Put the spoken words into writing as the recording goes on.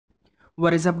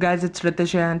What is up guys, it's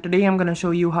Ritish here, and today I'm going to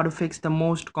show you how to fix the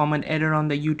most common error on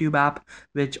the YouTube app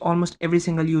which almost every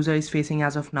single user is facing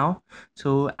as of now.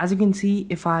 So as you can see,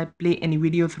 if I play any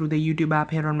video through the YouTube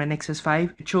app here on my Nexus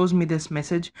 5, it shows me this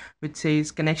message which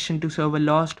says connection to server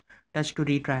lost, touch to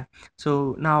retry.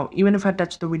 So now even if I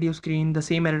touch the video screen, the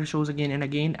same error shows again and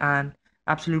again, and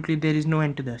absolutely there is no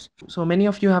end to this. So many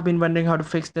of you have been wondering how to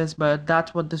fix this, but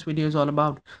that's what this video is all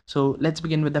about. So let's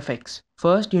begin with the fix.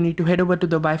 First, you need to head over to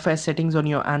the Wi-Fi settings on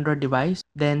your Android device,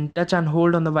 then touch and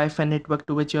hold on the Wi-Fi network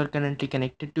to which you are currently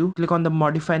connected to. Click on the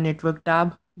Modify Network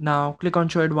tab. Now click on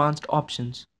Show Advanced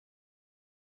Options.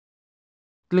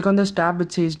 Click on this tab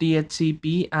which says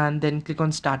DHCP and then click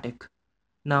on Static.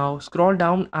 Now scroll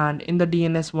down and in the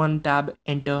DNS1 tab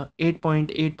enter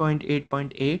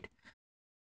 8.8.8.8,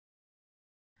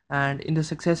 and in the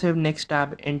successive next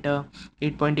tab enter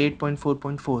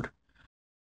 8.8.4.4.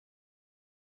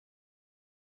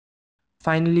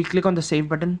 Finally, click on the save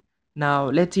button. Now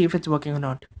let's see if it's working or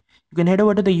not. You can head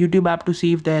over to the YouTube app to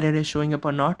see if the error is showing up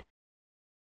or not.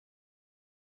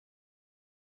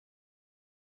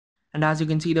 And as you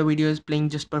can see, the video is playing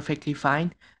just perfectly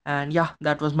fine. And yeah,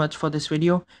 that was much for this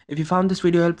video. If you found this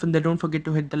video helpful, then don't forget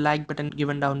to hit the like button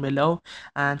given down below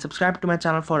and subscribe to my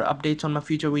channel for updates on my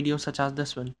future videos such as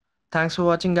this one. Thanks for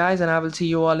watching guys, and I will see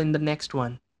you all in the next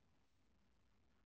one.